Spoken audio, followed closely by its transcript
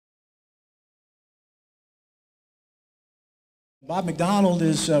Bob McDonald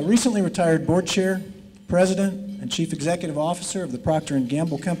is recently retired board chair, president, and chief executive officer of the Procter &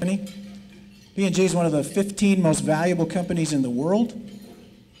 Gamble Company. P&G is one of the 15 most valuable companies in the world.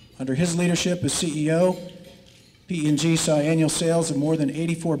 Under his leadership as CEO, P&G saw annual sales of more than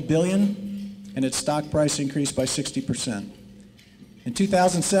 $84 billion, and its stock price increased by 60%. In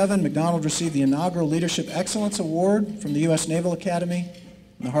 2007, McDonald received the inaugural Leadership Excellence Award from the U.S. Naval Academy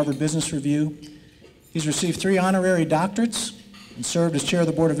and the Harvard Business Review. He's received 3 honorary doctorates and served as chair of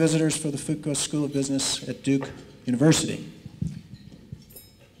the Board of Visitors for the Foucault School of Business at Duke University.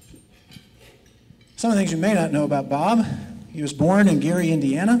 Some of the things you may not know about Bob: he was born in Gary,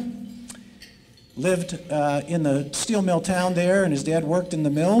 Indiana, lived in the steel mill town there, and his dad worked in the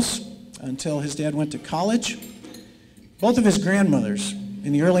mills until his dad went to college. Both of his grandmothers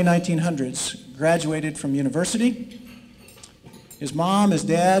in the early 1900s graduated from university. His mom, his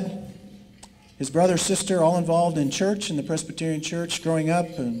dad, his brother, sister, all involved in church, in the Presbyterian church, growing up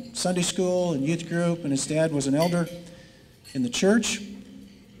in Sunday school and youth group, and his dad was an elder in the church.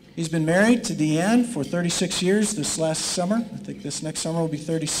 He's been married to Deanne for 36 years this last summer. I think this next summer will be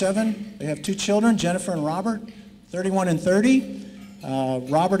 37. They have 2 children, Jennifer and Robert, 31 and 30.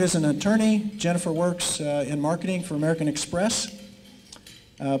 Robert is an attorney. Jennifer works in marketing for American Express.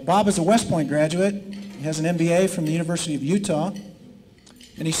 Bob is a West Point graduate. He has an MBA from the University of Utah.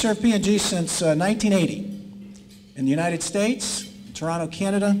 And he served P&G since 1980 in the United States, Toronto,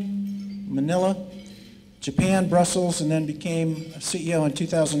 Canada, Manila, Japan, Brussels, and then became CEO in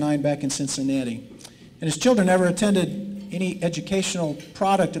 2009 back in Cincinnati. And his children never attended any educational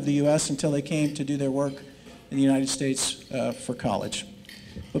product of the U.S. until they came to do their work in the United States for college.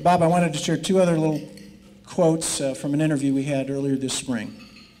 But Bob, I wanted to share 2 other little quotes from an interview we had earlier this spring.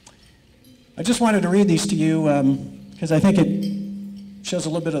 I just wanted to read these to you because I think it shows a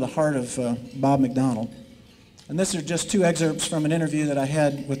little bit of the heart of Bob McDonald. And these are just 2 excerpts from an interview that I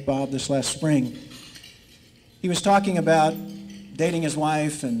had with Bob this last spring. He was talking about dating his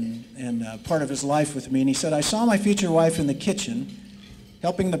wife and part of his life with me, and he said, "I saw my future wife in the kitchen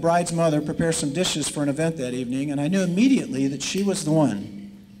helping the bride's mother prepare some dishes for an event that evening, and I knew immediately that she was the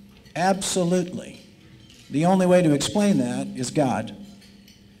one. Absolutely. The only way to explain that is God."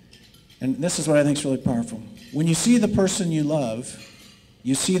 And this is what I think is really powerful. When you see the person you love,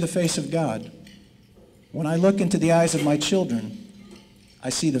 you see the face of God. When I look into the eyes of my children,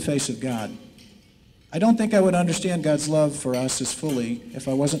 I see the face of God. I don't think I would understand God's love for us as fully if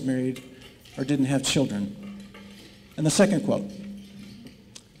I wasn't married or didn't have children. And the second quote: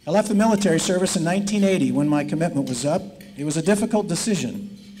 "I left the military service in 1980 when my commitment was up. It was a difficult decision.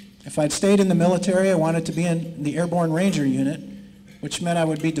 If I'd stayed in the military, I wanted to be in the Airborne Ranger Unit, which meant I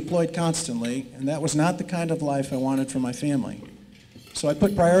would be deployed constantly, and that was not the kind of life I wanted for my family. So I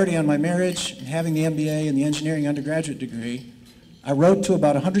put priority on my marriage and having the MBA and the engineering undergraduate degree. I wrote to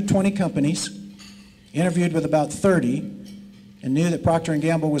about 120 companies, interviewed with about 30, and knew that Procter &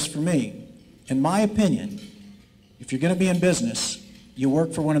 Gamble was for me. In my opinion, if you're going to be in business, you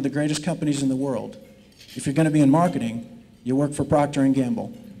work for one of the greatest companies in the world. If you're going to be in marketing, you work for Procter &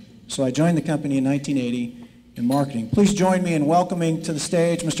 Gamble. So I joined the company in 1980 in marketing." Please join me in welcoming to the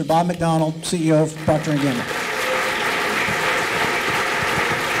stage Mr. Bob McDonald, CEO of Procter & Gamble.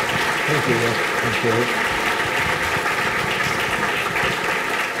 Thank you, Rick.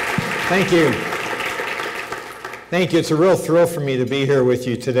 Thank you. Thank you. It's a real thrill for me to be here with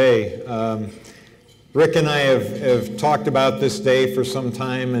you today. Rick and I have talked about this day for some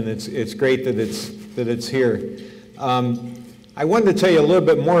time, and it's great that it's here. I wanted to tell you a little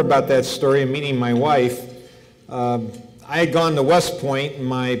bit more about that story of meeting my wife. I had gone to West Point, and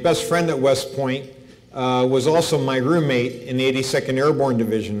my best friend at West Point was also my roommate in the 82nd Airborne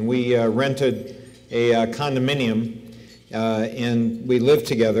Division. We rented a condominium, and we lived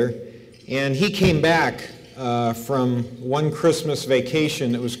together. And he came back from one Christmas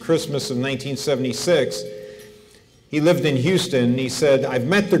vacation. It was Christmas of 1976. He lived in Houston, and he said, "I've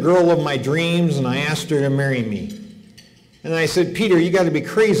met the girl of my dreams, and I asked her to marry me." And I said, "Peter, you got to be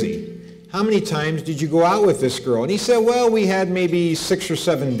crazy. How many times did you go out with this girl?" And he said, "Well, we had maybe 6 or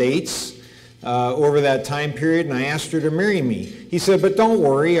 7 dates over that time period, and I asked her to marry me." He said, "But don't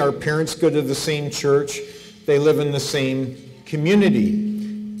worry, our parents go to the same church. They live in the same community."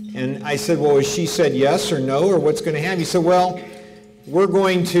 And I said, "Well, has she said yes or no, or what's going to happen?" He said, "Well, I'm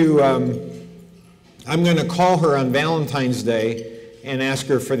going to call her on Valentine's Day and ask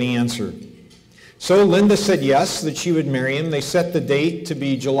her for the answer." So Linda said yes, that she would marry him. They set the date to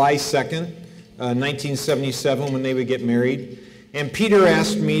be July 2nd, 1977, when they would get married. And Peter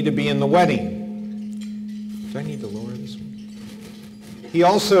asked me to be in the wedding. Do I need to lower this one? He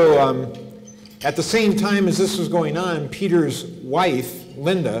also At the same time as this was going on, Peter's wife,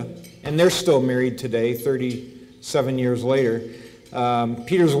 Linda, and they're still married today, 37 years later,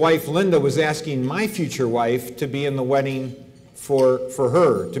 Peter's wife, Linda, was asking my future wife to be in the wedding for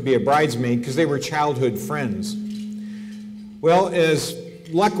her, to be a bridesmaid, because they were childhood friends. Well, as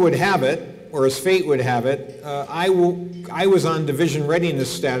luck would have it, or as fate would have it, I was on division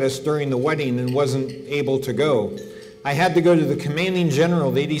readiness status during the wedding and wasn't able to go. I had to go to the commanding general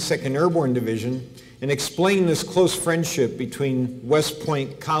of the 82nd Airborne Division and explain this close friendship between West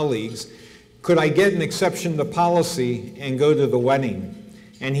Point colleagues. Could I get an exception to policy and go to the wedding?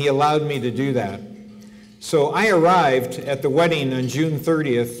 And he allowed me to do that. So I arrived at the wedding on June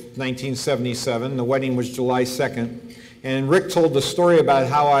 30th, 1977. The wedding was July 2nd. And Rick told the story about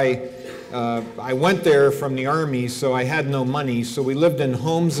how I went there from the Army, so I had no money. So we lived in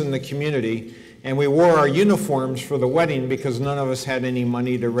homes in the community, and we wore our uniforms for the wedding because none of us had any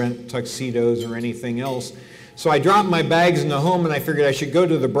money to rent tuxedos or anything else. So I dropped my bags in the home, and I figured I should go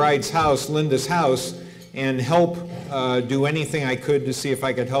to the bride's house, Linda's house, and help do anything I could to see if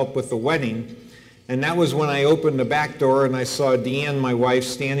I could help with the wedding. And that was when I opened the back door and I saw Deanne, my wife,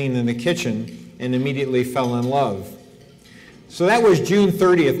 standing in the kitchen and immediately fell in love. So that was June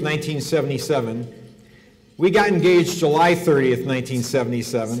 30th, 1977. We got engaged July 30th,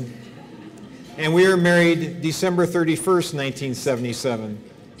 1977. And we were married December 31st, 1977.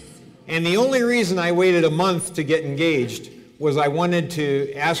 And the only reason I waited a month to get engaged was I wanted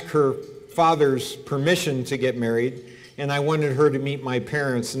to ask her father's permission to get married, and I wanted her to meet my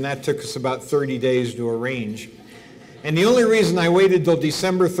parents, and that took us about 30 days to arrange. And the only reason I waited till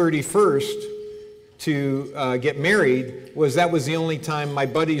December 31st to get married was that was the only time my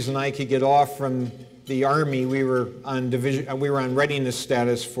buddies and I could get off from the Army. We were on readiness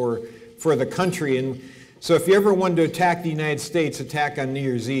status for the country, and so if you ever wanted to attack the United States, attack on New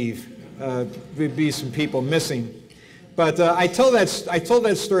Year's Eve. There'd be some people missing. But I told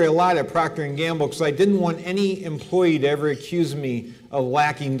that story a lot at Procter & Gamble because I didn't want any employee to ever accuse me of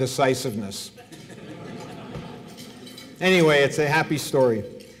lacking decisiveness. Anyway, it's a happy story.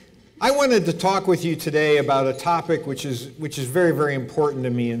 I wanted to talk with you today about a topic which is very, very important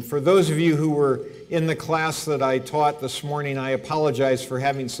to me. And for those of you who were in the class that I taught this morning, I apologize for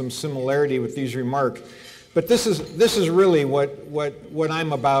having some similarity with these remarks. But this is really what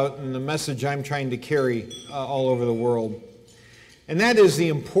I'm about and the message I'm trying to carry all over the world. And that is the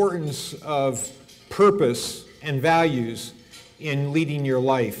importance of purpose and values in leading your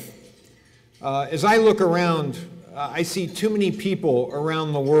life. As I look around, I see too many people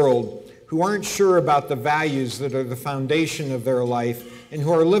around the world who aren't sure about the values that are the foundation of their life and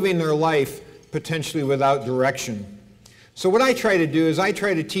who are living their life potentially without direction. So what I try to do is I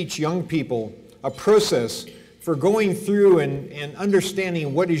try to teach young people a process for going through and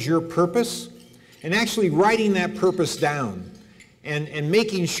understanding what is your purpose and actually writing that purpose down and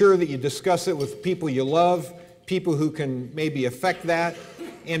making sure that you discuss it with people you love, people who can maybe affect that,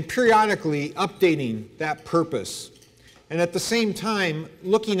 and periodically updating that purpose. And at the same time,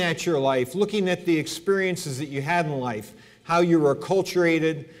 looking at your life, looking at the experiences that you had in life, how you were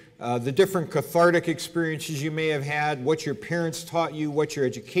acculturated, the different cathartic experiences you may have had, what your parents taught you, what your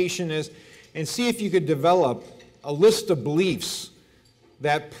education is, and see if you could develop a list of beliefs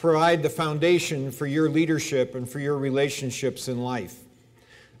that provide the foundation for your leadership and for your relationships in life.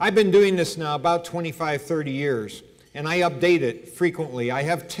 I've been doing this now about 25, 30 years, and I update it frequently. I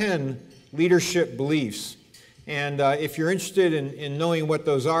have 10 leadership beliefs, and if you're interested in knowing what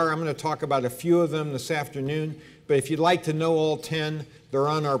those are, I'm going to talk about a few of them this afternoon, but if you'd like to know all 10, they're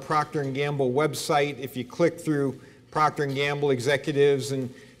on our Procter & Gamble website. If you click through Procter & Gamble executives,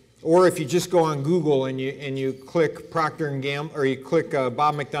 or if you just go on Google and you click Procter & Gamble, or you click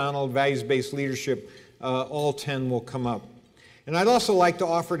Bob McDonald, Values-Based Leadership, all 10 will come up. And I'd also like to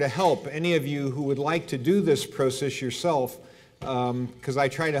offer to help any of you who would like to do this process yourself, because I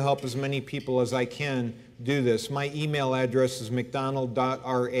try to help as many people as I can do this. My email address is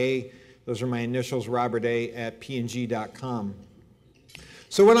mcdonald.ra. Those are my initials, Robert A. @png.com.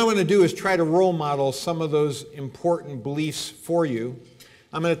 So what I want to do is try to role model some of those important beliefs for you.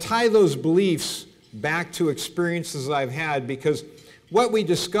 I'm going to tie those beliefs back to experiences I've had, because what we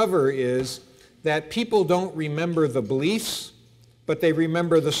discover is that people don't remember the beliefs, but they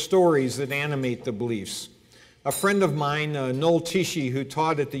remember the stories that animate the beliefs. A friend of mine, Noel Tichy, who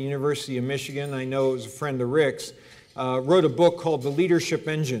taught at the University of Michigan, I know it was a friend of Rick's, wrote a book called The Leadership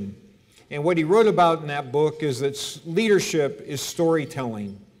Engine. And what he wrote about in that book is that leadership is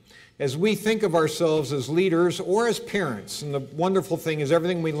storytelling. As we think of ourselves as leaders or as parents, and the wonderful thing is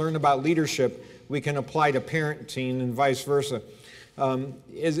everything we learn about leadership we can apply to parenting and vice versa.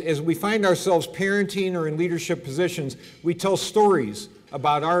 As we find ourselves parenting or in leadership positions, we tell stories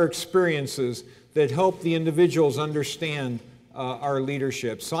about our experiences that help the individuals understand our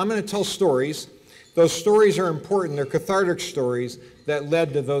leadership. So I'm going to tell stories. Those stories are important. They're cathartic stories that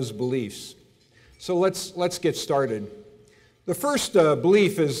led to those beliefs. So let's get started. The first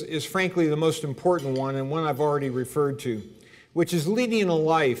belief is frankly the most important one, and one I've already referred to, which is leading a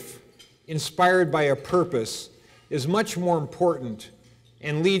life inspired by a purpose is much more important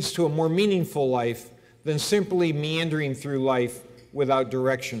and leads to a more meaningful life than simply meandering through life without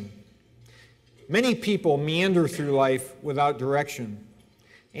direction. Many people meander through life without direction,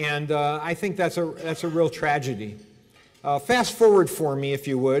 and I think that's a real tragedy. Fast forward for me, if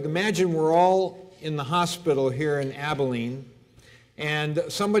you would. Imagine we're all in the hospital here in Abilene, and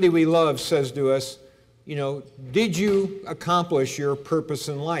somebody we love says to us, you know, did you accomplish your purpose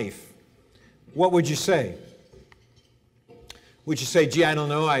in life? What would you say? Would you say, gee, I don't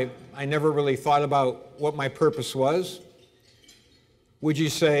know, I never really thought about what my purpose was? Would you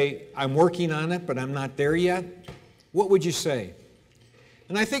say, I'm working on it, but I'm not there yet? What would you say?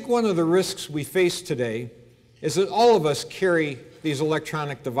 And I think one of the risks we face today is that all of us carry these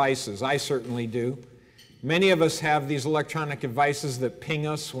electronic devices. I certainly do. Many of us have these electronic devices that ping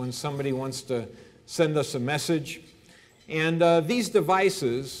us when somebody wants to send us a message. And these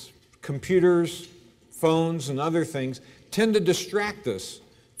devices, computers, phones, and other things, tend to distract us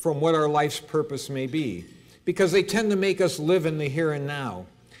from what our life's purpose may be, because they tend to make us live in the here and now.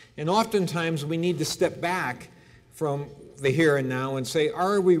 And oftentimes we need to step back from the here and now and say,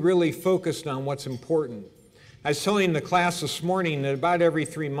 are we really focused on what's important? I was telling the class this morning that about every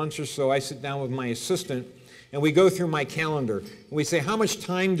 3 months or so I sit down with my assistant and we go through my calendar and we say, how much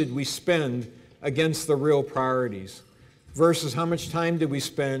time did we spend against the real priorities versus how much time did we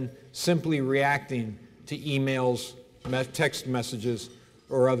spend simply reacting to emails, text messages,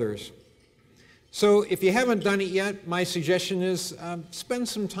 or others. So if you haven't done it yet, my suggestion is spend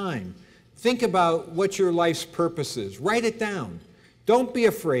some time. Think about what your life's purpose is. Write it down. Don't be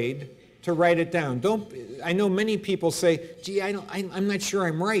afraid to write it down. I know many people say, gee, I'm not sure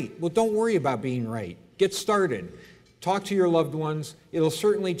I'm right. Well, don't worry about being right. Get started. Talk to your loved ones. It'll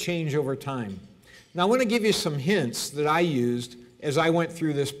certainly change over time. Now, I want to give you some hints that I used as I went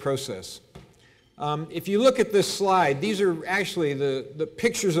through this process. If you look at this slide, these are actually the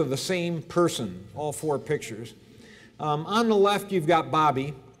pictures of the same person, all 4 pictures. On the left, you've got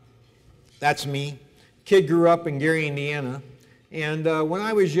Bobby. That's me. Kid grew up in Gary, Indiana. And when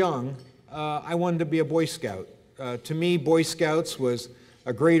I was young, I wanted to be a Boy Scout. To me, Boy Scouts was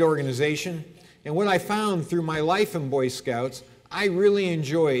a great organization. And what I found through my life in Boy Scouts, I really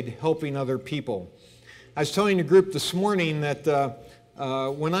enjoyed helping other people. I was telling the group this morning that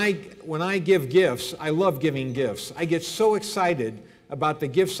when I give gifts, I love giving gifts. I get so excited about the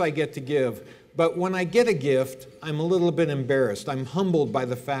gifts I get to give. But when I get a gift, I'm a little bit embarrassed. I'm humbled by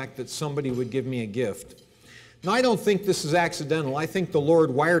the fact that somebody would give me a gift. Now, I don't think this is accidental. I think the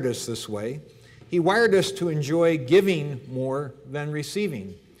Lord wired us this way. He wired us to enjoy giving more than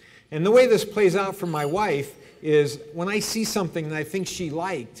receiving. And the way this plays out for my wife is when I see something that I think she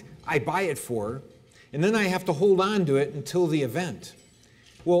liked, I buy it for her, and then I have to hold on to it until the event.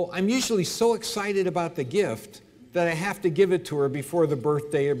 Well, I'm usually so excited about the gift that I have to give it to her before the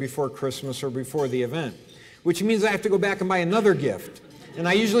birthday or before Christmas or before the event, which means I have to go back and buy another gift. And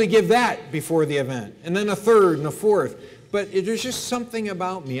I usually give that before the event, and then a third and a fourth. But there's just something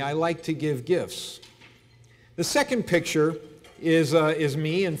about me. I like to give gifts. The second picture is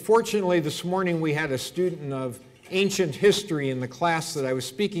me, and fortunately this morning we had a student of ancient history in the class that I was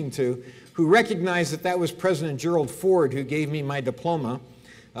speaking to who recognized that was President Gerald Ford who gave me my diploma,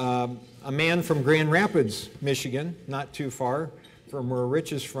 a man from Grand Rapids, Michigan, not too far from where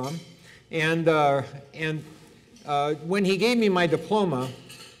Rich is from. And when he gave me my diploma,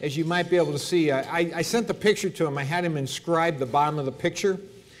 as you might be able to see, I sent the picture to him. I had him inscribe the bottom of the picture,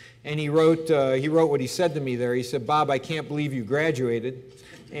 and he wrote what he said to me there. He said, "Bob, I can't believe you graduated,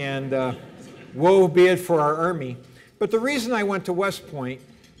 and woe be it for our Army." But the reason I went to West Point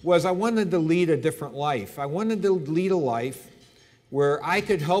was I wanted to lead a different life. I wanted to lead a life where I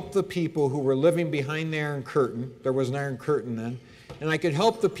could help the people who were living behind the Iron Curtain. There was an Iron Curtain then. And I could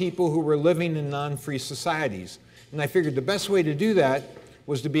help the people who were living in non-free societies. And I figured the best way to do that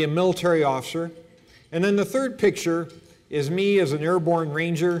was to be a military officer. And then the third picture is me as an airborne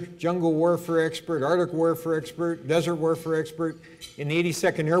ranger, jungle warfare expert, Arctic warfare expert, desert warfare expert in the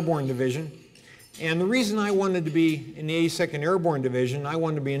 82nd Airborne Division. And the reason I wanted to be in the 82nd Airborne Division, I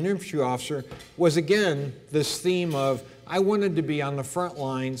wanted to be an infantry officer, was again this theme of I wanted to be on the front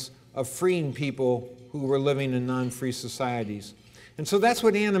lines of freeing people who were living in non-free societies. And so that's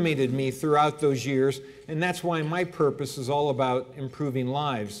what animated me throughout those years, and that's why my purpose is all about improving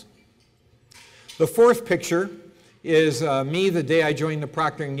lives. The fourth picture is me the day I joined the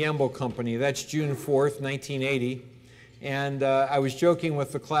Procter & Gamble company. That's June 4th, 1980. And I was joking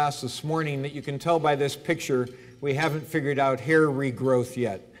with the class this morning that you can tell by this picture we haven't figured out hair regrowth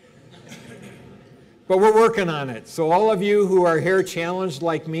yet. But we're working on it. So all of you who are hair challenged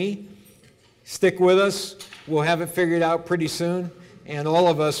like me, stick with us. We'll have it figured out pretty soon. And all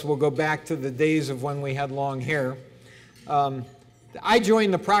of us will go back to the days of when we had long hair. I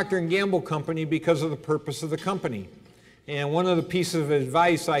joined the Procter & Gamble company because of the purpose of the company. And one of the pieces of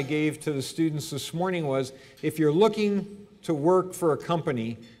advice I gave to the students this morning was, if you're looking to work for a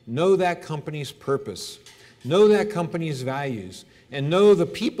company, know that company's purpose, know that company's values, and know the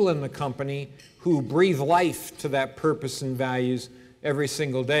people in the company who breathe life to that purpose and values every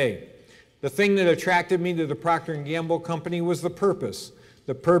single day. The thing that attracted me to the Procter & Gamble company was the purpose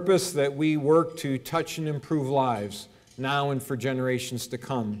that we work to touch and improve lives now and for generations to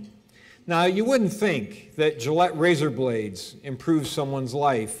come. Now, you wouldn't think that Gillette razor blades improve someone's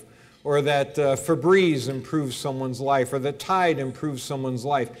life, or that Febreze improves someone's life, or that Tide improves someone's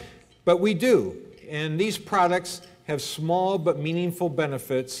life, but we do. And these products have small but meaningful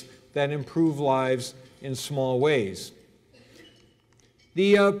benefits that improve lives in small ways.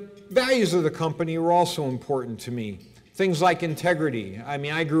 The values of the company were also important to me. Things like integrity. I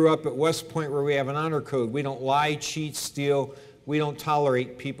mean, I grew up at West Point where we have an honor code. We don't lie, cheat, steal. We don't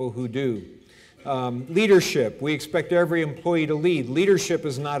tolerate people who do. Leadership. We expect every employee to lead. Leadership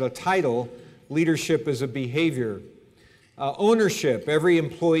is not a title. Leadership is a behavior. Ownership. Every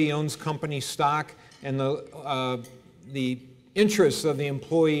employee owns company stock, and the interests of the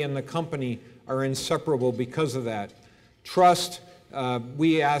employee and the company are inseparable because of that. Trust.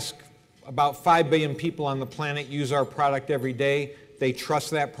 We ask about 5 billion people on the planet use our product every day. They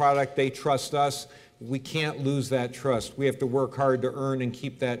trust that product. They trust us. We can't lose that trust. We have to work hard to earn and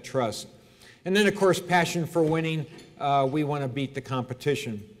keep that trust. And then, of course, passion for winning. We want to beat the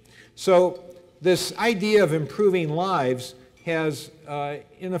competition. So this idea of improving lives has,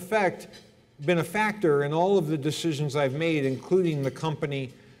 in effect, been a factor in all of the decisions I've made, including the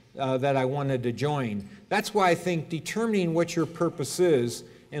company that I wanted to join. That's why I think determining what your purpose is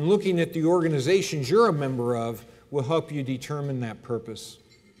and looking at the organizations you're a member of will help you determine that purpose.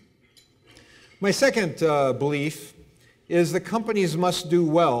 My second belief is that companies must do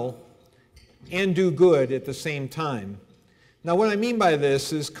well and do good at the same time. Now, what I mean by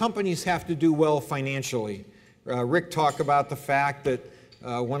this is companies have to do well financially. Rick talked about the fact that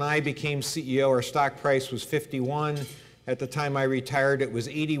when I became CEO, our stock price was 51. At the time I retired, it was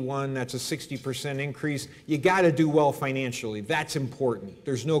 81. That's a 60% increase. You got to do well financially. That's important.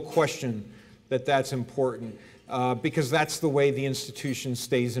 There's no question that that's important because that's the way the institution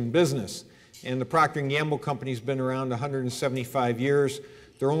stays in business. And the Procter & Gamble company's been around 175 years.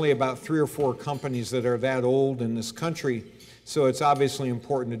 There are only about 3 or 4 companies that are that old in this country, so it's obviously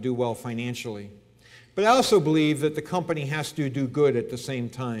important to do well financially. But I also believe that the company has to do good at the same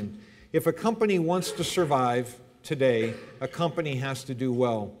time. If a company wants to survive today, a company has to do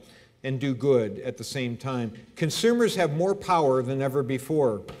well and do good at the same time. Consumers have more power than ever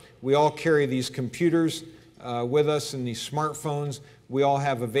before. We all carry these computers with us and these smartphones. We all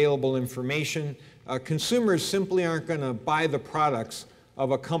have available information. Consumers simply aren't going to buy the products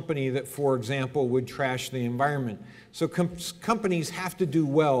of a company that, for example, would trash the environment. So companies have to do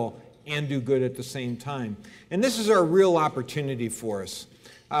well and do good at the same time. And this is our real opportunity for us.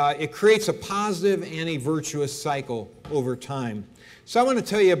 It creates a positive and a virtuous cycle over time. So I want to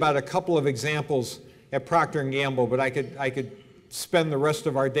tell you about a couple of examples at Procter & Gamble, but I could spend the rest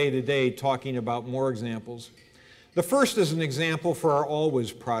of our day today talking about more examples. The first is an example for our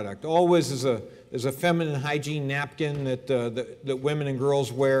Always product. Always is a feminine hygiene napkin that women and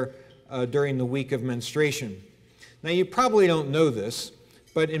girls wear during the week of menstruation. Now, you probably don't know this,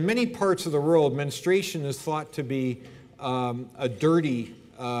 but in many parts of the world, menstruation is thought to be a dirty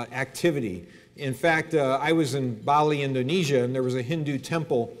activity. In fact, I was in Bali, Indonesia, and there was a Hindu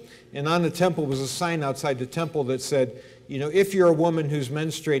temple, and on the temple was a sign outside the temple that said, you know, if you're a woman who's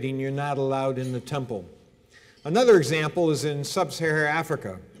menstruating, you're not allowed in the temple. Another example is in sub-Saharan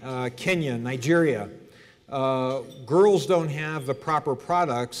Africa, Kenya, Nigeria. Girls don't have the proper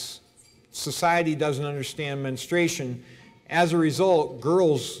products. Society doesn't understand menstruation. As a result,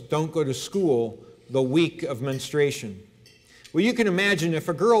 girls don't go to school the week of menstruation. Well, you can imagine if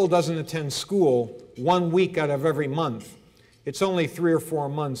a girl doesn't attend school 1 week out of every month, it's only 3 or 4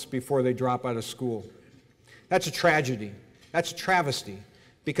 months before they drop out of school. That's a tragedy. That's a travesty.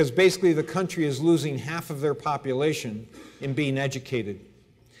 because basically the country is losing half of their population in being educated.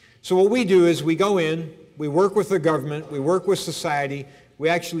 So what we do is we go in, we work with the government, we work with society, we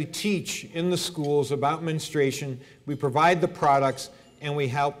actually teach in the schools about menstruation, we provide the products, and we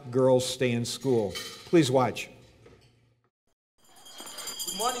help girls stay in school. Please watch.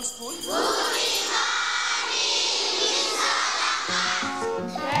 Good morning, school.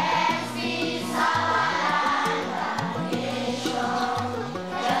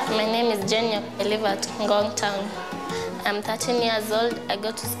 My name is Jenny. I live at Ngong Town. I'm 13 years old. I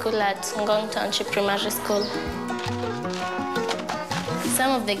go to school at Ngong Township Primary School.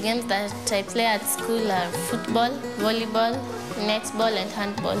 Some of the games that I play at school are football, volleyball, netball, and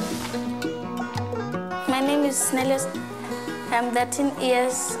handball. My name is Snellius. I'm 13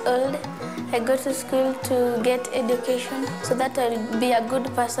 years old. I go to school to get education so that I'll be a good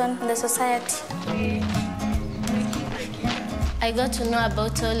person in the society. I got to know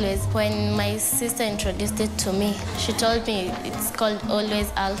about Always when my sister introduced it to me. She told me it's called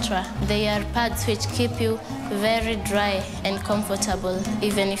Always Ultra. They are pads which keep you very dry and comfortable,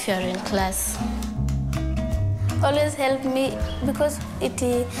 even if you're in class. Always help me because it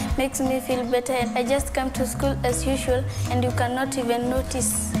makes me feel better. I just come to school as usual and you cannot even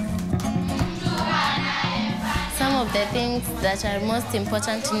notice. Some of the things that are most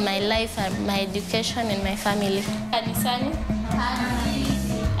important in my life are my education and my family. Kanisani,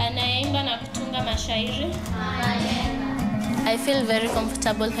 anaimba na kutunga mashairi. I feel very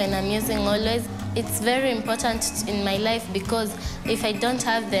comfortable when I'm using Always. It's very important in my life because if I don't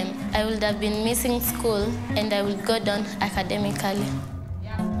have them, I would have been missing school and I will go down academically.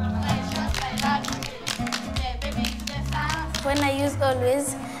 When I use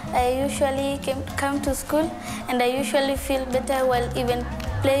Always, I usually come to school and I usually feel better while even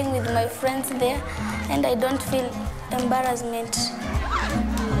playing with my friends there, and I don't feel embarrassment.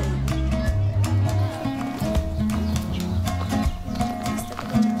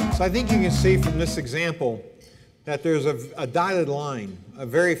 So I think you can see from this example that there's a dotted line, a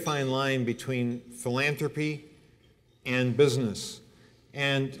very fine line between philanthropy and business.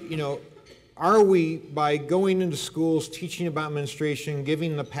 And, you know, are we, by going into schools, teaching about menstruation,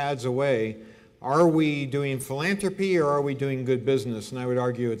 giving the pads away, are we doing philanthropy or are we doing good business? And I would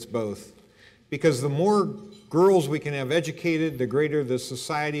argue it's both. Because the more girls we can have educated, the greater the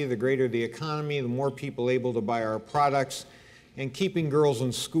society, the greater the economy, the more people able to buy our products. And keeping girls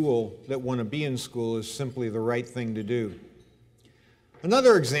in school that want to be in school is simply the right thing to do.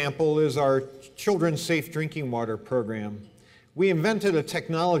 Another example is our Children's Safe Drinking Water program. We invented a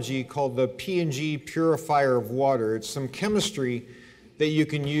technology called the P&G Purifier of Water. It's some chemistry that you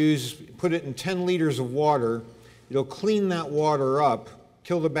can use, put it in 10 liters of water. It'll clean that water up,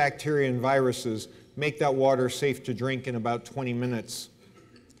 kill the bacteria and viruses, make that water safe to drink in about 20 minutes.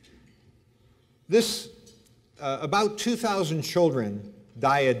 About 2,000 children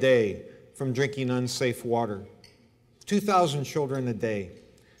die a day from drinking unsafe water. 2,000 children a day.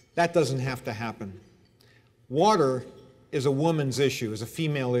 That doesn't have to happen. Water is a woman's issue, is a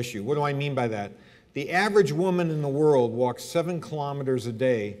female issue. What do I mean by that? The average woman in the world walks 7 kilometers a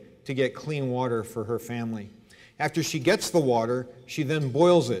day to get clean water for her family. After she gets the water, she then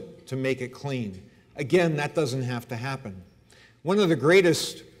boils it to make it clean. Again, that doesn't have to happen. One of the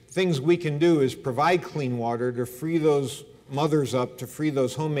greatest things we can do is provide clean water to free those mothers up, to free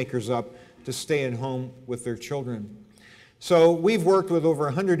those homemakers up to stay at home with their children. So we've worked with over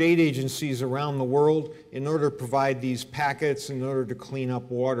 100 aid agencies around the world in order to provide these packets in order to clean up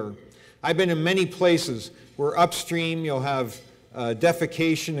water. I've been in many places where upstream you'll have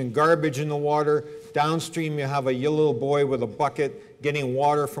defecation and garbage in the water. Downstream you have a little boy with a bucket getting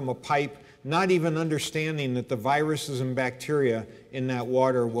water from a pipe, not even understanding that the viruses and bacteria in that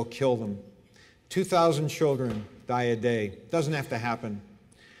water will kill them. 2,000 children die a day. Doesn't have to happen.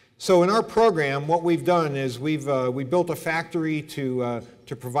 So in our program, what we've done is we built a factory to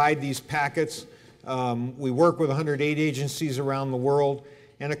provide these packets. We work with 100 aid agencies around the world.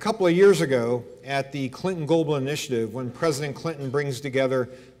 And a couple of years ago, at the Clinton Global Initiative, when President Clinton brings together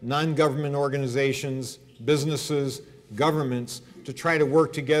non-government organizations, businesses, governments, to try to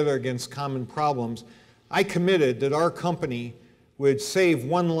work together against common problems, I committed that our company would save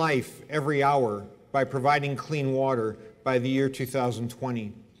 1 life every hour by providing clean water by the year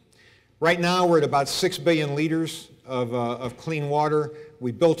 2020. Right now, we're at about 6 billion liters of clean water.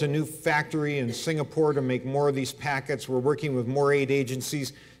 We built a new factory in Singapore to make more of these packets. We're working with more aid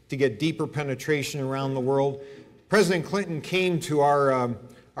agencies to get deeper penetration around the world. President Clinton came to our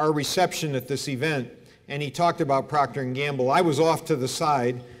reception at this event, and he talked about Procter & Gamble. I was off to the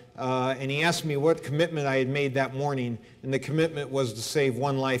side and he asked me what commitment I had made that morning, and the commitment was to save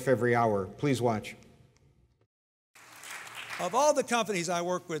one life every hour. Please watch. Of all the companies I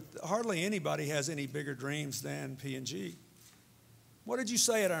work with, hardly anybody has any bigger dreams than P&G. What did you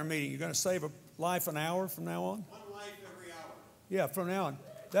say at our meeting? You're going to save a life an hour from now on? One life every hour. Yeah, from now on.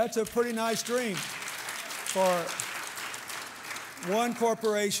 That's a pretty nice dream for one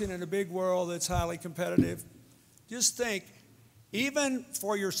corporation in a big world that's highly competitive. Just think, even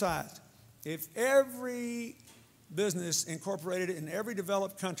for your size, if every business incorporated in every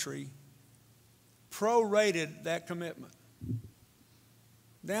developed country prorated that commitment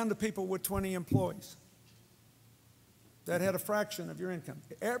down to people with 20 employees that had a fraction of your income.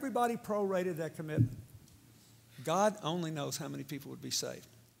 Everybody prorated that commitment. God only knows how many people would be saved.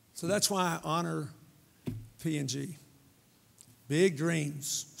 So that's why I honor P&G. Big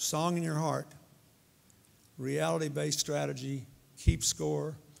dreams, song in your heart, reality-based strategy, keep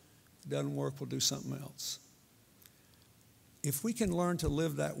score. If it doesn't work, we'll do something else. If we can learn to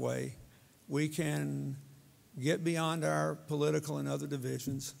live that way, we can get beyond our political and other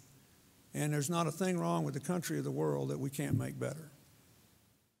divisions, and there's not a thing wrong with the country or the world that we can't make better.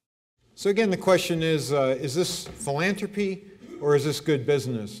 So again, the question is this philanthropy or is this good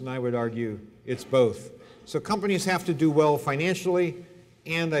business? And I would argue it's both. So companies have to do well financially,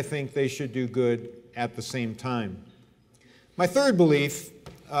 and I think they should do good at the same time. My third belief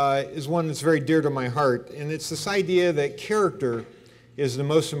is one that's very dear to my heart, and it's this idea that character is the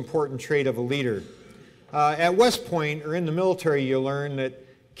most important trait of a leader. At West Point, or in the military, you learn that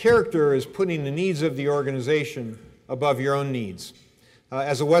character is putting the needs of the organization above your own needs.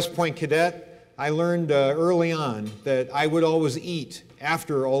 As a West Point cadet, I learned early on that I would always eat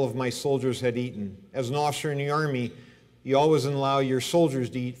after all of my soldiers had eaten. As an officer in the Army, you always allow your soldiers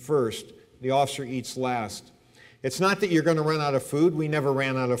to eat first. The officer eats last. It's not that you're going to run out of food. We never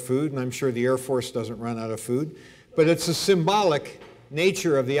ran out of food, and I'm sure the Air Force doesn't run out of food. But it's the symbolic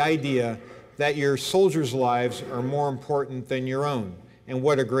nature of the idea that your soldiers' lives are more important than your own. And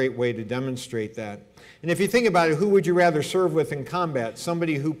what a great way to demonstrate that. And if you think about it, who would you rather serve with in combat?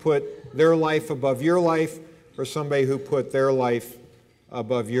 Somebody who put their life above your life, or somebody who put their life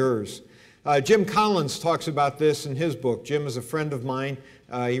above yours? Jim Collins talks about this in his book. Jim is a friend of mine.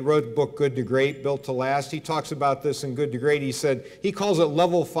 He wrote the book Good to Great, Built to Last. He talks about this in Good to Great. He said, he calls it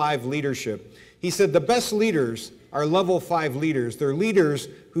level 5 leadership. He said the best leaders are level 5 leaders. They're leaders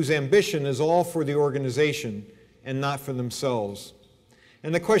whose ambition is all for the organization and not for themselves.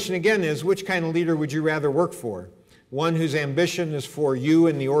 And the question again is, which kind of leader would you rather work for? One whose ambition is for you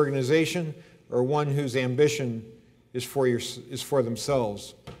and the organization, or one whose ambition is for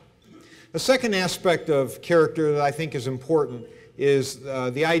themselves? The second aspect of character that I think is important is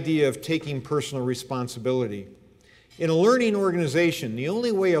the idea of taking personal responsibility. In a learning organization, the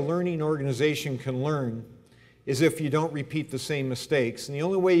only way a learning organization can learn is if you don't repeat the same mistakes. And the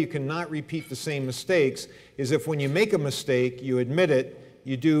only way you can not repeat the same mistakes is if when you make a mistake, you admit it,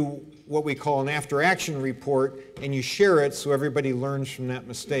 you do what we call an after-action report, and you share it so everybody learns from that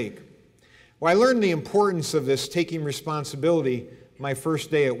mistake. Well, I learned the importance of this taking responsibility my first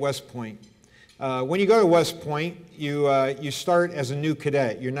day at West Point. When you go to West Point, you start as a new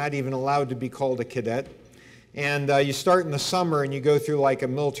cadet. You're not even allowed to be called a cadet. And you start in the summer and you go through like a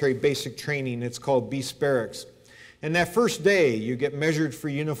military basic training. It's called Beast Barracks. And that first day, you get measured for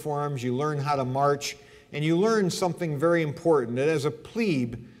uniforms, you learn how to march, and you learn something very important, that as a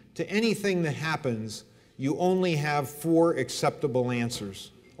plebe, to anything that happens, you only have 4 acceptable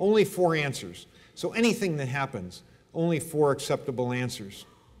answers. Only 4 answers. So anything that happens, only 4 acceptable answers.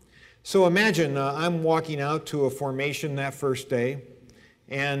 So imagine I'm walking out to a formation that first day,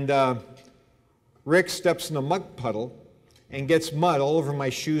 and Rick steps in a mud puddle and gets mud all over my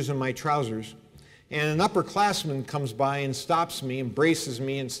shoes and my trousers. And an upperclassman comes by and stops me, embraces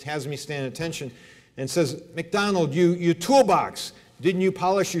me, and has me stand at attention and says, "McDonald, you toolbox. Didn't you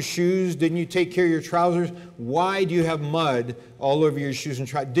polish your shoes? Didn't you take care of your trousers? Why do you have mud all over your shoes and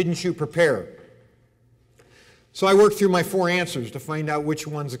trousers? Didn't you prepare?" So I worked through my 4 answers to find out which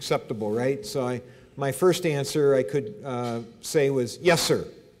one's acceptable, right? So my first answer I could say was, "Yes, sir."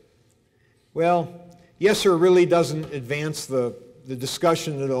 Well, yes, sir really doesn't advance the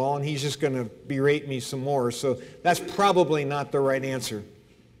discussion at all, and he's just going to berate me some more. So that's probably not the right answer.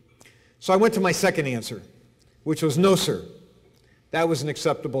 So I went to my second answer, which was "No, sir." That was an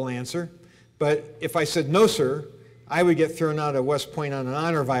acceptable answer. But if I said "No, sir," I would get thrown out of West Point on an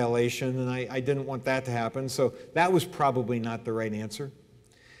honor violation, and I didn't want that to happen. So that was probably not the right answer.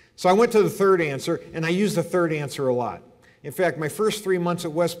 So I went to the third answer, and I used the third answer a lot. In fact, my first 3 months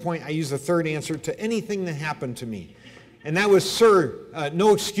at West Point, I used the third answer to anything that happened to me. And that was, sir,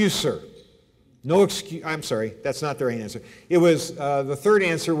 no excuse, sir. No excuse, I'm sorry, that's not the right answer. It was, the third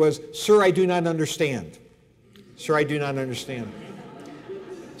answer was, sir, I do not understand. Sir, I do not understand.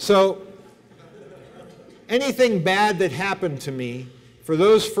 So, anything bad that happened to me for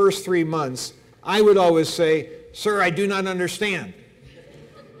those first 3 months, I would always say, sir, I do not understand.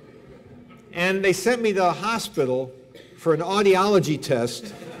 And they sent me to the hospital for an audiology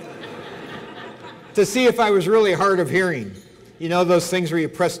test to see if I was really hard of hearing. You know those things where you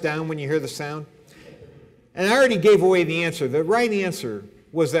press down when you hear the sound? And I already gave away the answer. The right answer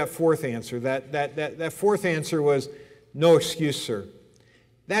was that fourth answer. That fourth answer was, no excuse, sir.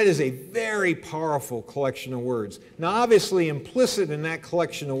 That is a very powerful collection of words. Now, obviously, implicit in that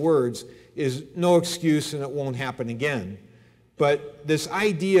collection of words is no excuse and it won't happen again. But this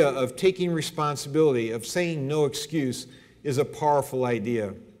idea of taking responsibility, of saying no excuse, is a powerful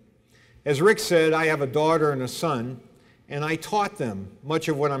idea. As Rick said, I have a daughter and a son, and I taught them much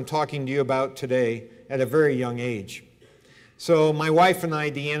of what I'm talking to you about today at a very young age. So my wife and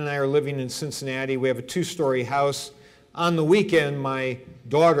I, Deanne and I, are living in Cincinnati. We have a 2-story house. On the weekend, my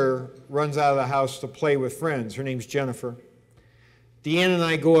daughter runs out of the house to play with friends. Her name's Jennifer. Deanne and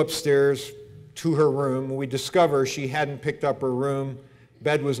I go upstairs to her room. We discover she hadn't picked up her room.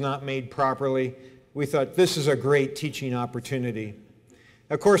 Bed was not made properly. We thought, this is a great teaching opportunity.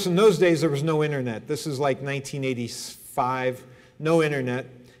 Of course, in those days, there was no internet. This is like 1985, no internet.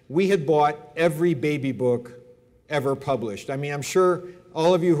 We had bought every baby book ever published. I mean, I'm sure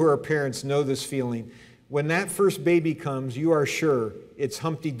all of you who are parents know this feeling. When that first baby comes, you are sure it's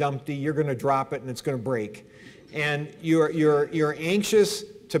Humpty Dumpty, you're going to drop it and it's going to break. And you're anxious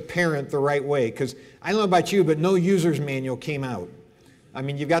to parent the right way, because I don't know about you, but no user's manual came out. I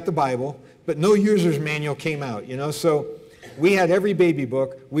mean, you've got the Bible, but no user's manual came out, you know? So we had every baby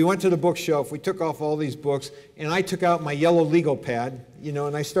book. We went to the bookshelf. We took off all these books, and I took out my yellow legal pad, you know,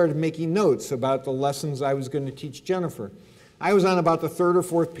 and I started making notes about the lessons I was going to teach Jennifer. I was on about the 3rd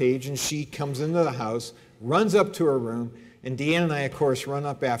or 4th page, and she comes into the house, runs up to her room, and Deanne and I, of course, run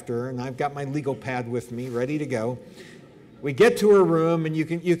up after her, and I've got my legal pad with me, ready to go. We get to her room, and you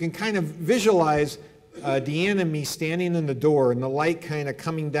can kind of visualize Deanne and me standing in the door, and the light kind of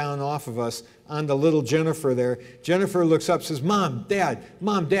coming down off of us onto little Jennifer there. Jennifer looks up, says, Mom, Dad,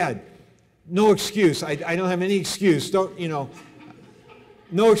 no excuse. I don't have any excuse. Don't, you know,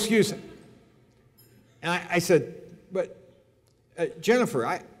 no excuse. And I said, but Jennifer,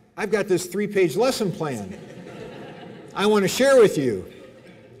 I've got this 3-page lesson plan I want to share with you.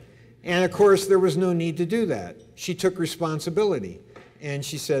 And of course, there was no need to do that. She took responsibility, and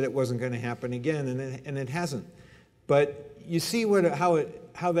she said it wasn't going to happen again, and it hasn't. But you see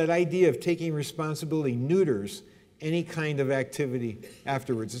how that idea of taking responsibility neuters any kind of activity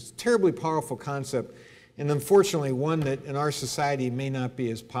afterwards. It's a terribly powerful concept, and unfortunately one that in our society may not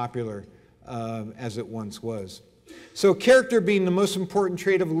be as popular as it once was. So character being the most important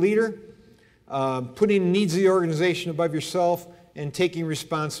trait of a leader, putting the needs of the organization above yourself, and taking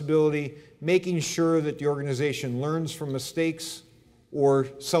responsibility, making sure that the organization learns from mistakes or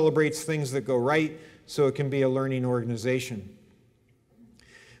celebrates things that go right so it can be a learning organization.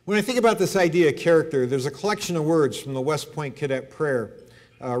 When I think about this idea of character, there's a collection of words from the West Point Cadet Prayer.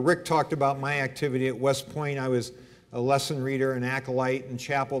 Rick talked about my activity at West Point. I was a lesson reader, an acolyte in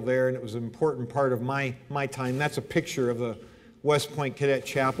chapel there, and it was an important part of my time. That's a picture of the West Point Cadet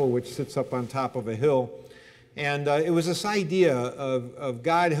Chapel, which sits up on top of a hill. And it was this idea of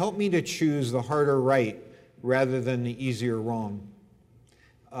God, help me to choose the harder right rather than the easier wrong.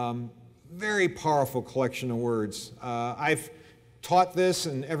 Very powerful collection of words. I've taught this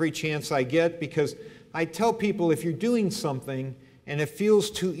in every chance I get, because I tell people if you're doing something and it feels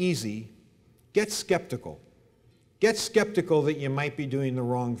too easy, get skeptical. Get skeptical that you might be doing the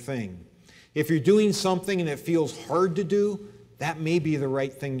wrong thing. If you're doing something and it feels hard to do, that may be the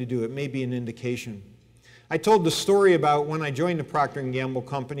right thing to do. It may be an indication. I told the story about when I joined the Procter & Gamble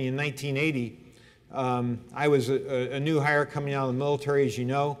company in 1980. I was a new hire coming out of the military, as you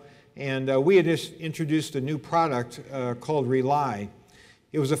know, and we had just introduced a new product called Rely.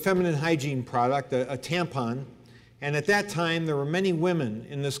 It was a feminine hygiene product, a tampon, and at that time there were many women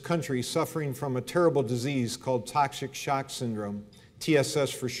in this country suffering from a terrible disease called toxic shock syndrome,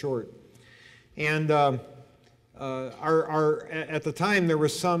 TSS for short. And at the time there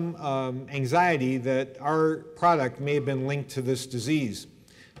was some anxiety that our product may have been linked to this disease.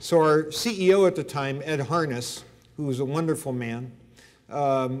 So our CEO at the time, Ed Harness, who was a wonderful man,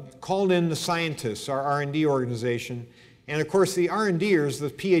 called in the scientists, our R&D organization. And of course the R&Ders, the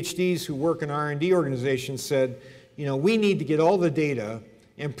PhDs who work in R&D organizations said, you know, we need to get all the data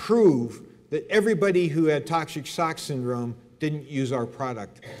and prove that everybody who had toxic shock syndrome didn't use our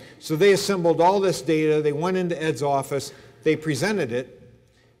product. So they assembled all this data, they went into Ed's office, they presented it,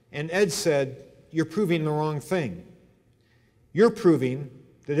 and Ed said, "You're proving the wrong thing. You're proving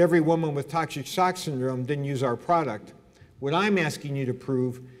that every woman with toxic shock syndrome didn't use our product. What I'm asking you to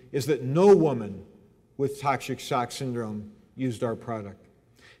prove is that no woman with toxic shock syndrome used our product."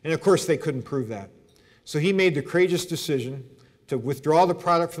 And of course they couldn't prove that. So he made the courageous decision to withdraw the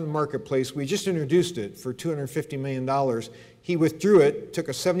product from the marketplace. We just introduced it for $250 million. He withdrew it, took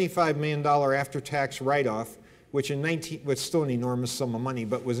a $75 million after-tax write-off, which was still an enormous sum of money,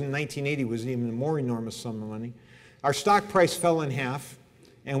 but was in 1980 was an even more enormous sum of money. Our stock price fell in half,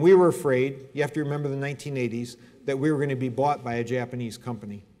 and we were afraid, you have to remember the 1980s, that we were going to be bought by a Japanese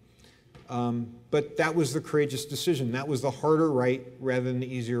company. But that was the courageous decision. That was the harder right rather than the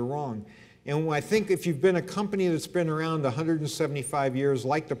easier wrong. And I think if you've been a company that's been around 175 years,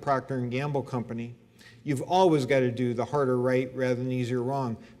 like the Procter & Gamble company, you've always got to do the harder right rather than the easier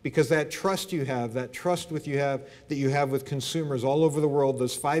wrong, because that trust you have, that trust that you have with consumers all over the world,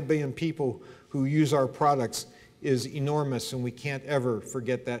 those 5 billion people who use our products, is enormous, and we can't ever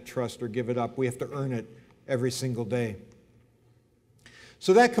forget that trust or give it up. We have to earn it every single day.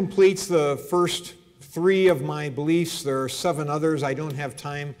 So that completes the first 3 of my beliefs. There are 7 others. I don't have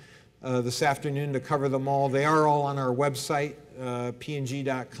time this afternoon to cover them all. They are all on our website,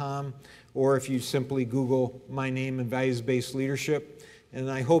 png.com, or if you simply Google my name and values-based leadership. And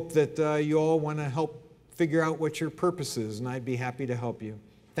I hope that you all want to help figure out what your purpose is, and I'd be happy to help you.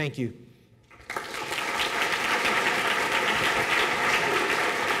 Thank you.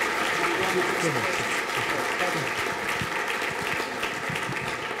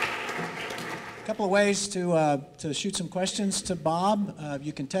 A couple of ways to shoot some questions to Bob.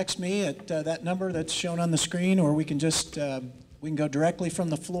 You can text me at that number that's shown on the screen, or we can just we can go directly from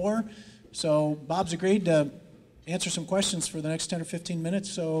the floor. So Bob's agreed to answer some questions for the next 10 or 15 minutes.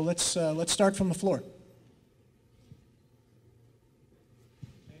 So let's start from the floor.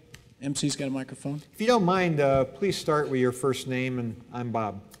 MC's got a microphone. If you don't mind, please start with your first name, and I'm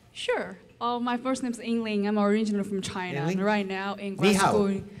Bob. Sure. My first name is Yingling. I'm originally from China. Yingling? And right now in grad school.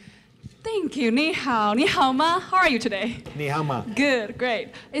 Ni hao. Thank you. Ni hao. Ni hao ma? How are you today? Ni hao ma. Good, great.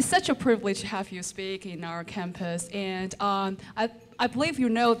 It's such a privilege to have you speak in our campus. And I believe you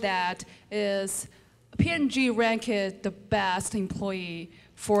know that is P&G ranked the best employee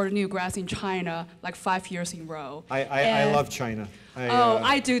for new grads in China like 5 years in a row. I love China.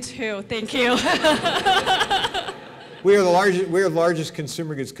 I do too. Thank you. We are the largest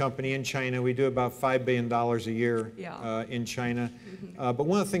consumer goods company in China. We do about $5 billion a year in China. Mm-hmm. But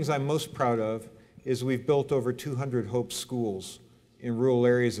one of the things I'm most proud of is we've built over 200 Hope schools in rural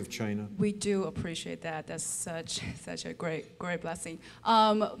areas of China. We do appreciate that. That's such a great blessing.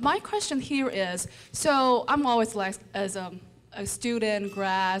 My question here is, so I'm always like as a student,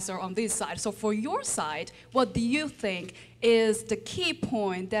 grads, or on this side. So for your side, what do you think is the key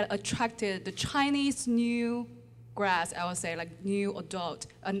point that attracted the Chinese new grads, I would say, like new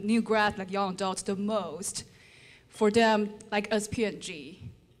grads, like young adults, the most for them, like as P&G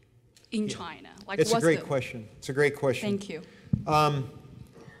in China? Like, it's a great question. It's a great question. Thank you.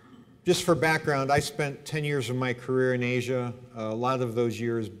 Just for background, I spent 10 years of my career in Asia, a lot of those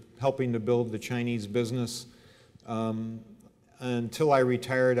years helping to build the Chinese business. Until I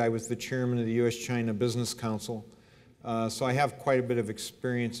retired, I was the chairman of the U.S.-China Business Council. So I have quite a bit of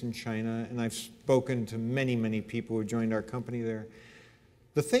experience in China, and I've spoken to many, many people who joined our company there.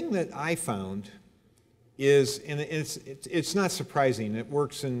 The thing that I found is, and it's not surprising, it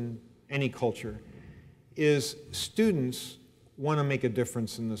works in any culture, is students want to make a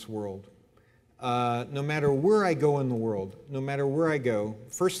difference in this world. No matter where I go in the world, no matter where I go,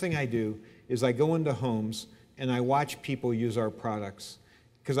 first thing I do is I go into homes and I watch people use our products,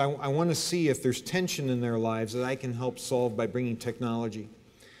 because I want to see if there's tension in their lives that I can help solve by bringing technology.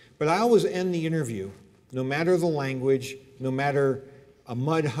 But I always end the interview, no matter the language, no matter a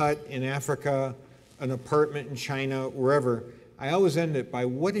mud hut in Africa, an apartment in China, wherever, I always end it by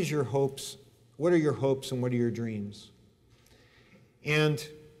what are your hopes and what are your dreams? And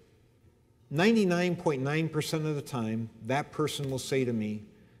 99.9% of the time, that person will say to me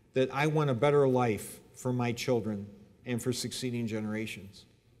that I want a better life for my children and for succeeding generations.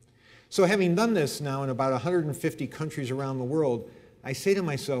 So having done this now in about 150 countries around the world, I say to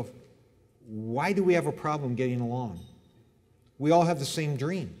myself, why do we have a problem getting along? We all have the same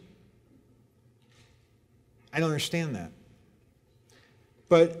dream. I don't understand that.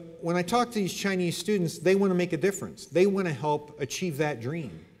 But when I talk to these Chinese students, they want to make a difference. They want to help achieve that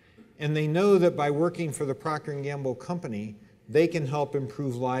dream. And they know that by working for the Procter & Gamble company, they can help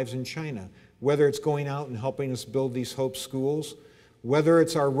improve lives in China, whether it's going out and helping us build these Hope schools, whether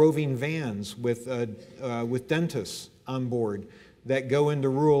it's our roving vans with dentists on board that go into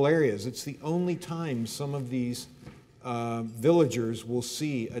rural areas. It's the only time some of these villagers will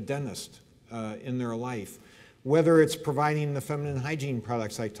see a dentist in their life. Whether it's providing the feminine hygiene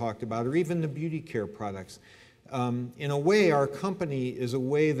products I talked about, or even the beauty care products. In a way, our company is a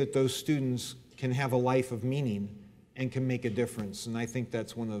way that those students can have a life of meaning and can make a difference. And I think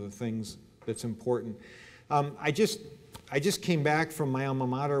that's one of the things that's important. I just came back from my alma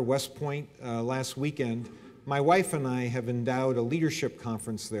mater, West Point, last weekend. My wife and I have endowed a leadership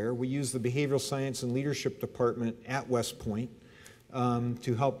conference there. We use the Behavioral Science and Leadership Department at West Point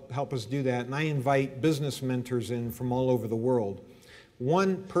to help us do that. And I invite business mentors in from all over the world.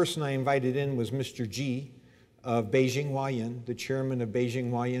 One person I invited in was Mr. Ji of Beijing Huayan, the chairman of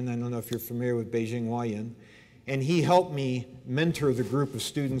Beijing Huayan. I don't know if you're familiar with Beijing Huayan. And he helped me mentor the group of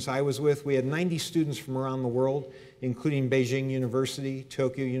students I was with. We had 90 students from around the world, including Beijing University,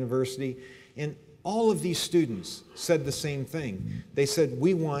 Tokyo University. And all of these students said the same thing. They said,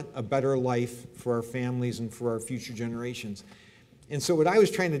 we want a better life for our families and for our future generations. And so what I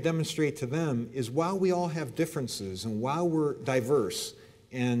was trying to demonstrate to them is while we all have differences and while we're diverse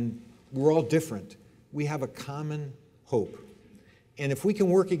and we're all different, we have a common hope. And if we can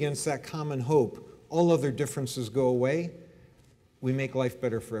work against that common hope, all other differences go away, we make life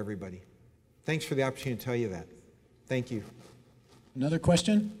better for everybody. Thanks for the opportunity to tell you that. Thank you. Another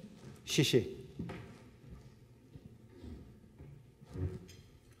question? 谢谢.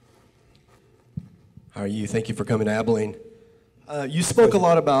 How are you? Thank you for coming to Abilene. You spoke a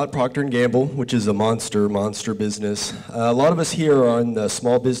lot about Procter & Gamble, which is a monster business. A lot of us here are in the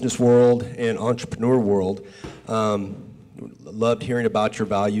small business world and entrepreneur world. Loved hearing about your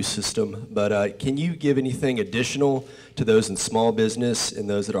value system, but can you give anything additional to those in small business and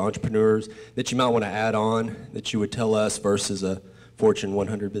those that are entrepreneurs that you might want to add on that you would tell us versus a Fortune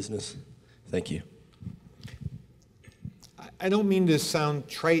 100 business? Thank you. I don't mean to sound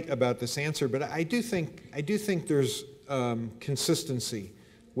trite about this answer, but I do think there's consistency,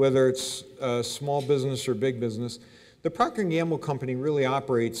 whether it's small business or big business. The Procter & Gamble company really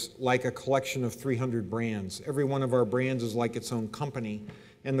operates like a collection of 300 brands. Every one of our brands is like its own company,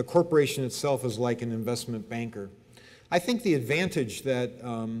 and the corporation itself is like an investment banker. I think the advantage that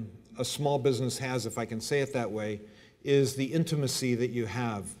a small business has, if I can say it that way, is the intimacy that you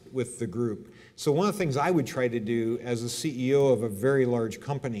have with the group. So one of the things I would try to do as a CEO of a very large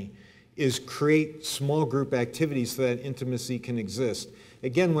company is create small group activities so that intimacy can exist.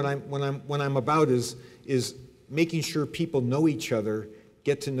 Again, what I'm about is making sure people know each other,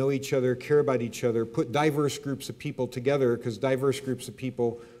 get to know each other, care about each other, put diverse groups of people together, because diverse groups of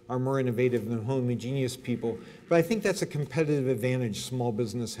people are more innovative than homogeneous people. But I think that's a competitive advantage small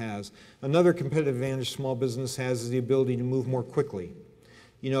business has. Another competitive advantage small business has is the ability to move more quickly.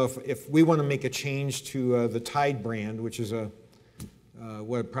 You know, if we want to make a change to the Tide brand, which is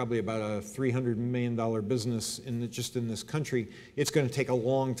probably about a $300 million business just in this country, it's going to take a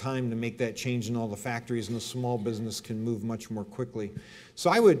long time to make that change in all the factories, and a small business can move much more quickly. So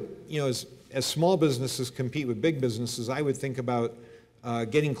I would, as small businesses compete with big businesses, I would think about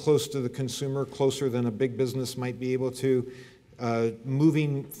getting close to the consumer, closer than a big business might be able to,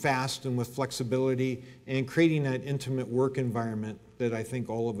 moving fast and with flexibility, and creating that intimate work environment that I think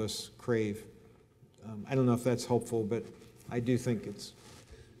all of us crave. I don't know if that's helpful, but I do think it's...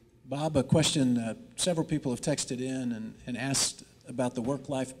 Bob, a question several people have texted in and asked about the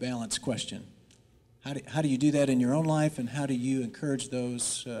work-life balance question. How do you do that in your own life, and how do you encourage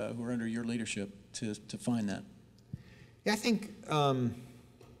those who are under your leadership to find that? Yeah, I think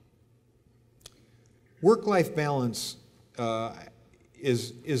work-life balance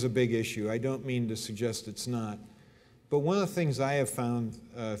is a big issue. I don't mean to suggest it's not. But one of the things I have found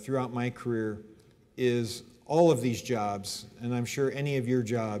throughout my career is all of these jobs, and I'm sure any of your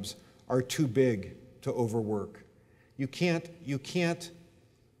jobs, are too big to overwork. You can't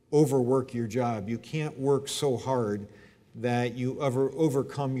overwork your job. You can't work so hard that you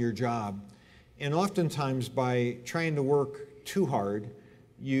overcome your job. And oftentimes by trying to work too hard,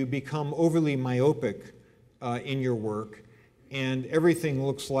 you become overly myopic in your work, and everything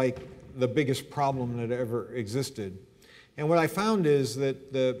looks like the biggest problem that ever existed. And what I found is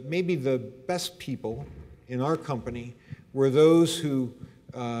that maybe the best people in our company were those who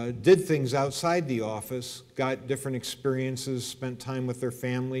did things outside the office, got different experiences, spent time with their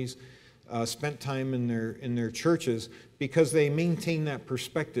families, spent time in their churches, because they maintained that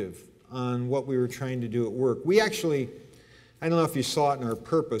perspective on what we were trying to do at work. We actually, I don't know if you saw it in our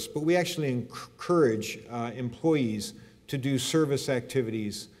purpose, but we actually encourage employees to do service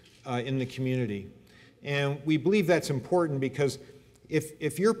activities in the community. And we believe that's important because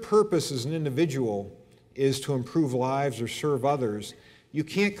if your purpose as an individual is to improve lives or serve others, you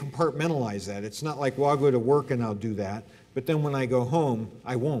can't compartmentalize that. It's not like, well, I'll go to work and I'll do that, but then when I go home,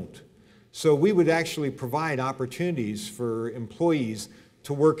 I won't. So we would actually provide opportunities for employees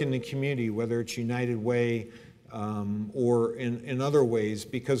to work in the community, whether it's United Way or in other ways,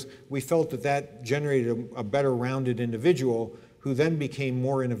 because we felt that that generated a better rounded individual who then became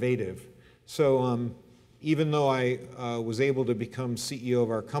more innovative. So even though I was able to become CEO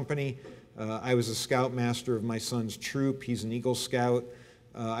of our company, I was a scoutmaster of my son's troop. He's an Eagle Scout.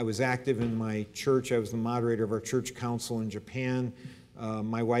 I was active in my church. I was the moderator of our church council in Japan.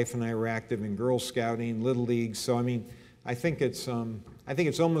 My wife and I were active in Girl Scouting, Little League. So I mean, I think it's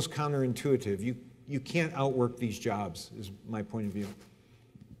almost counterintuitive. You can't outwork these jobs, is my point of view.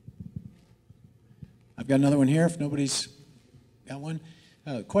 I've got another one here, if nobody's got one.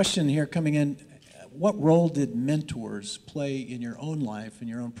 Question here coming in. What role did mentors play in your own life, in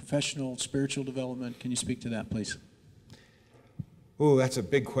your own professional, spiritual development? Can you speak to that, please? Oh, that's a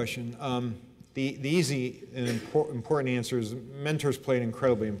big question. The easy and important answer is mentors play an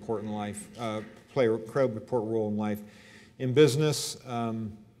incredibly important role in life. In business,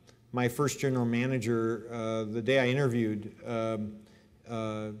 my first general manager, the day I interviewed,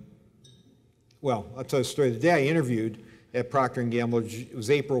 well, I'll tell you a story. The day I interviewed at Procter & Gamble, it was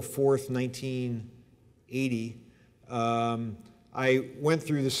April 4th, 1980. I went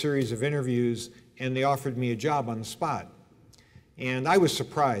through the series of interviews and they offered me a job on the spot. And I was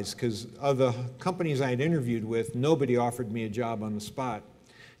surprised because of the companies I had interviewed with, nobody offered me a job on the spot.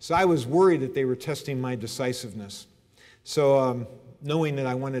 So I was worried that they were testing my decisiveness. So knowing that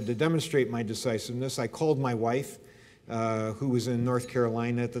I wanted to demonstrate my decisiveness, I called my wife, who was in North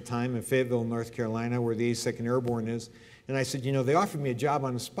Carolina at the time, in Fayetteville, North Carolina, where the 82nd Airborne is. And I said, you know, they offered me a job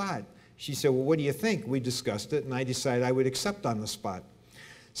on the spot. She said, well, what do you think? We discussed it, and I decided I would accept on the spot.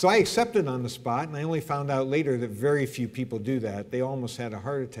 So I accepted on the spot, and I only found out later that very few people do that. They almost had a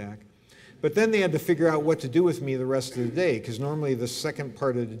heart attack. But then they had to figure out what to do with me the rest of the day, because normally the second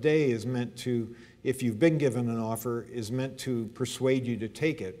part of the day is meant to, if you've been given an offer, is meant to persuade you to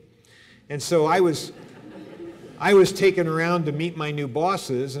take it. And so I was taken around to meet my new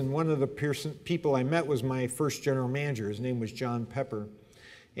bosses, and one of the people I met was my first general manager. His name was John Pepper.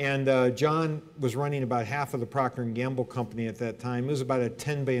 And John was running about half of the Procter & Gamble company at that time. It was about a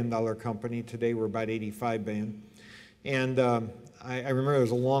 $10 billion company. Today we're about $85 billion. And I remember there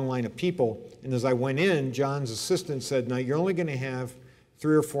was a long line of people. And as I went in, John's assistant said, now you're only going to have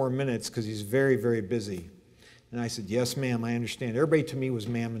 3 or 4 minutes because he's very, very busy. And I said, yes, ma'am, I understand. Everybody to me was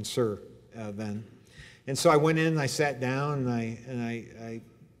ma'am and sir then. And so I went in, I sat down, and I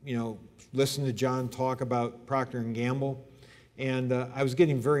listened to John talk about Procter & Gamble. And I was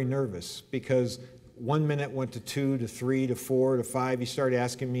getting very nervous because 1 minute went to 2 to 3 to 4 to 5. He started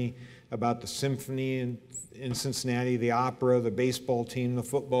asking me about the symphony in Cincinnati, the opera, the baseball team, the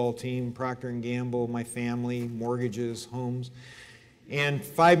football team, Procter & Gamble, my family, mortgages, homes. And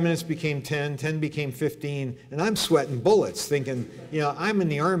 5 minutes became 10, 10 became 15, and I'm sweating bullets thinking, you know, I'm in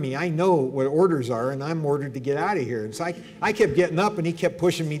the Army, I know what orders are, and I'm ordered to get out of here. And so I kept getting up, and he kept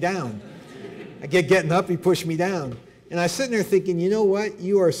pushing me down. I kept getting up, he pushed me down. And I was sitting there thinking, you know what?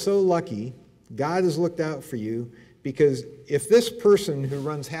 You are so lucky. God has looked out for you, because if this person who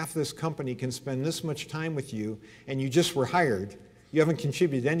runs half this company can spend this much time with you and you just were hired, you haven't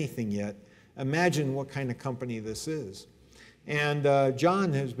contributed anything yet, imagine what kind of company this is. And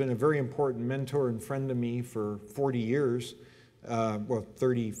John has been a very important mentor and friend to me for 40 years, well,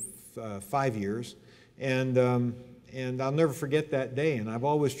 35 years. And I'll never forget that day. And I've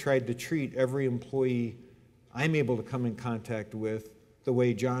always tried to treat every employee I'm able to come in contact with the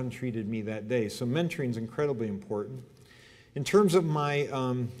way John treated me that day. So mentoring is incredibly important. In terms of my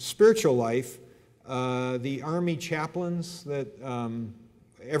spiritual life, the Army chaplains that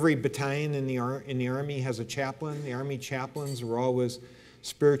every battalion in the Army has a chaplain. The Army chaplains were always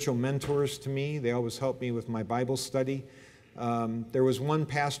spiritual mentors to me. They always helped me with my Bible study. There was one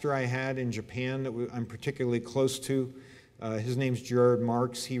pastor I had in Japan that I'm particularly close to. His name's Gerard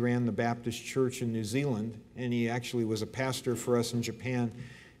Marks. He ran the Baptist Church in New Zealand, and he actually was a pastor for us in Japan.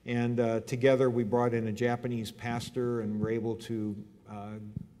 And together we brought in a Japanese pastor and were able to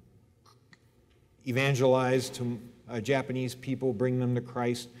evangelize to Japanese people, bring them to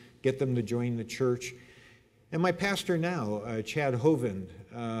Christ, get them to join the church. And my pastor now, Chad Hovind,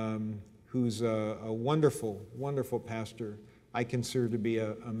 who's a wonderful, wonderful pastor, I consider to be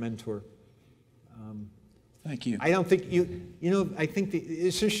a mentor. Thank you. I don't think I think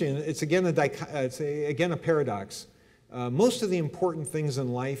it's interesting. It's again a paradox. Most of the important things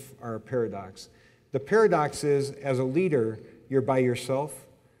in life are a paradox. The paradox is, as a leader, you're by yourself.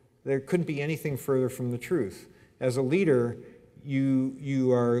 There couldn't be anything further from the truth. As a leader,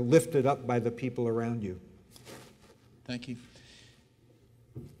 you are lifted up by the people around you. Thank you.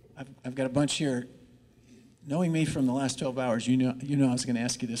 I've got a bunch here. Knowing me from the last 12 hours, you know I was going to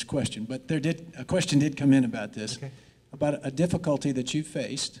ask you this question, but a question did come in about this, okay, about a difficulty that you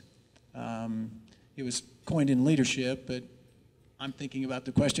faced. It was coined in leadership, but I'm thinking about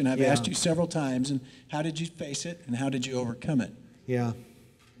the question I've asked you several times, and how did you face it, and how did you overcome it? Yeah.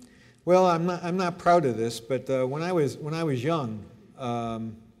 Well, I'm not proud of this, but when I was young,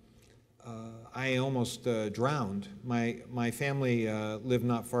 I almost drowned. My family lived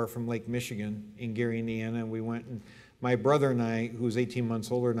not far from Lake Michigan in Gary, Indiana, and we went, and my brother and I, who was 18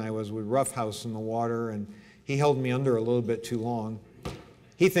 months older than I was, we roughhouse in the water, and he held me under a little bit too long.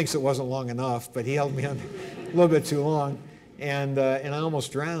 He thinks it wasn't long enough, but he held me under a little bit too long, and I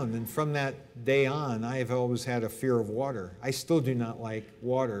almost drowned. And from that day on, I have always had a fear of water. I still do not like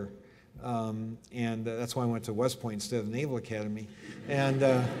water, and that's why I went to West Point instead of the Naval Academy. And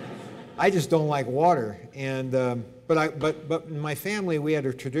I just don't like water. And but in my family, we had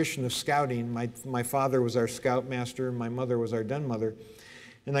a tradition of scouting. My father was our scoutmaster, my mother was our den mother,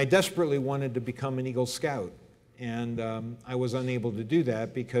 and I desperately wanted to become an Eagle Scout. And I was unable to do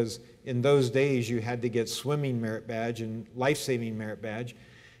that because in those days you had to get swimming merit badge and life-saving merit badge.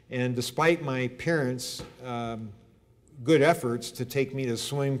 And despite my parents' good efforts to take me to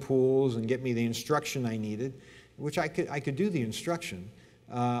swimming pools and get me the instruction I needed, which I could do the instruction,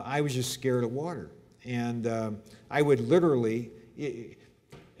 I was just scared of water. And I would literally,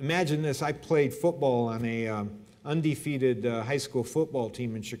 imagine this, I played football on a undefeated high school football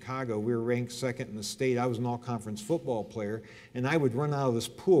team in Chicago. We were ranked second in the state. I was an all-conference football player, and I would run out of this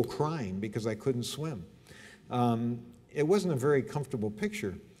pool crying because I couldn't swim. It wasn't a very comfortable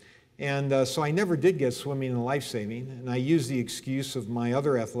picture. And so I never did get swimming and life-saving, and I used the excuse of my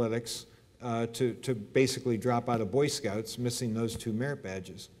other athletics to basically drop out of Boy Scouts, missing those 2 merit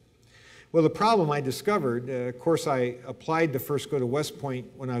badges. Well, the problem I discovered, of course, I applied to first go to West Point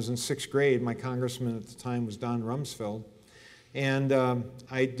when I was in 6th grade. My congressman at the time was Don Rumsfeld. And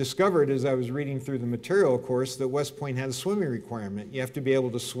I discovered as I was reading through the material, of course, that West Point had a swimming requirement. You have to be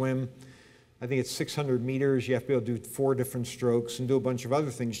able to swim, I think it's 600 meters. You have to be able to do 4 different strokes and do a bunch of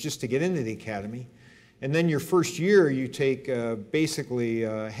other things just to get into the academy. And then your first year, you take basically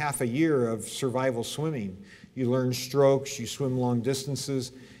half a year of survival swimming. You learn strokes, you swim long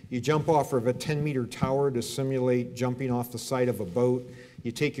distances, you jump off of a 10-meter tower to simulate jumping off the side of a boat.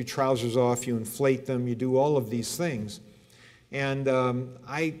 You take your trousers off, you inflate them, you do all of these things. And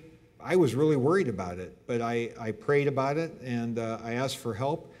I was really worried about it, but I prayed about it, and I asked for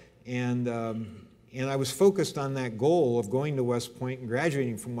help, and I was focused on that goal of going to West Point and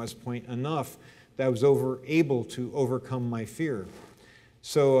graduating from West Point enough that I was able to overcome my fear.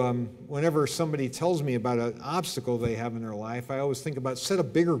 So whenever somebody tells me about an obstacle they have in their life, I always think about set a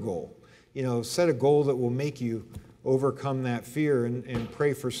bigger goal. You know, set a goal that will make you overcome that fear and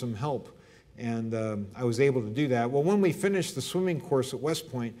pray for some help. And I was able to do that. Well, when we finished the swimming course at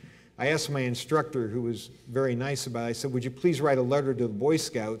West Point, I asked my instructor, who was very nice about it, I said, would you please write a letter to the Boy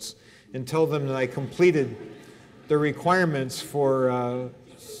Scouts and tell them that I completed the requirements for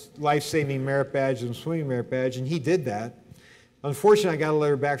life-saving merit badge and swimming merit badge, and he did that. Unfortunately, I got a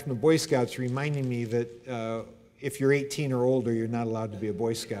letter back from the Boy Scouts reminding me that if you're 18 or older, you're not allowed to be a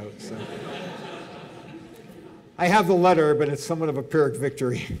Boy Scout. So. I have the letter, but it's somewhat of a Pyrrhic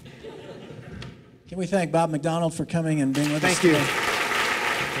victory. Can we thank Bob McDonald for coming and being with us today?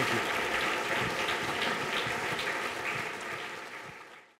 Thank you. Thank you.